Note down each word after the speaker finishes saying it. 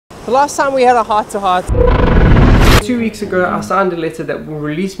The last time we had a heart-to-heart, 2 weeks ago, I signed a letter that will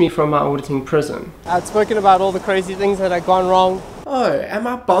release me from my auditing prison. I'd spoken about all the crazy things that had gone wrong. Oh, am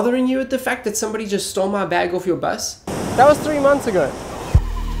I bothering you with the fact that somebody just stole my bag off your bus? That was 3 months ago.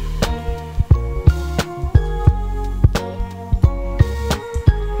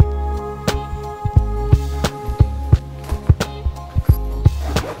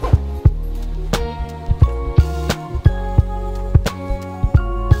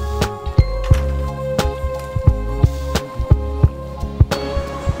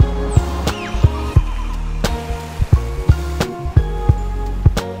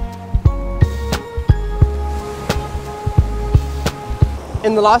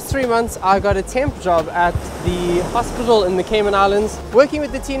 In the last 3 months, I got a temp job at the hospital in the Cayman Islands, working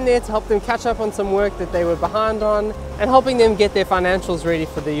with the team there to help them catch up on some work that they were behind on and helping them get their financials ready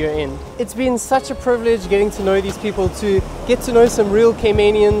for the year end. It's been such a privilege getting to know these people, to get to know some real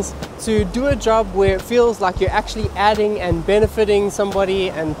Caymanians, to do a job where it feels like you're actually adding and benefiting somebody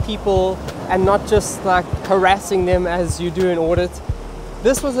and people and not just like harassing them as you do an audit.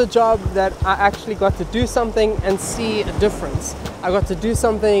 This was a job that I actually got to do something and see a difference. I got to do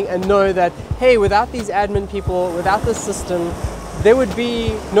something and know that, hey, without these admin people, without this system, there would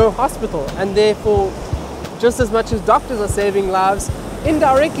be no hospital. And therefore, just as much as doctors are saving lives,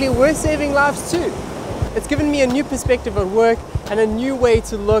 indirectly we're saving lives too. It's given me a new perspective at work and a new way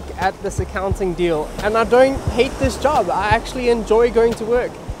to look at this accounting deal. And I don't hate this job. I actually enjoy going to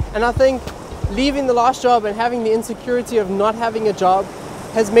work. And I think leaving the last job and having the insecurity of not having a job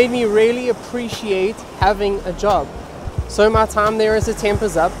has made me really appreciate having a job. So my time there as a temp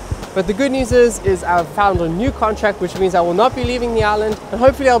is up, but the good news is I've found a new contract, which means I will not be leaving the island, and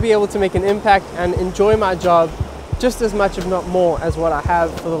hopefully I'll be able to make an impact and enjoy my job just as much, if not more, as what I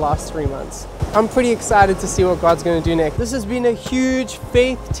have for the last 3 months. I'm pretty excited to see what God's going to do next. This has been a huge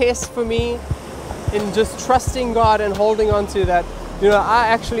faith test for me in just trusting God and holding on to that. You know, I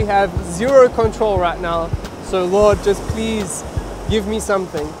actually have zero control right now, so Lord, just please give me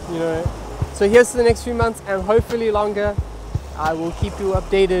something, you know. So here's to the next few months and hopefully longer. I will keep you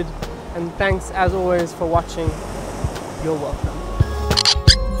updated, and thanks as always for watching. You're welcome.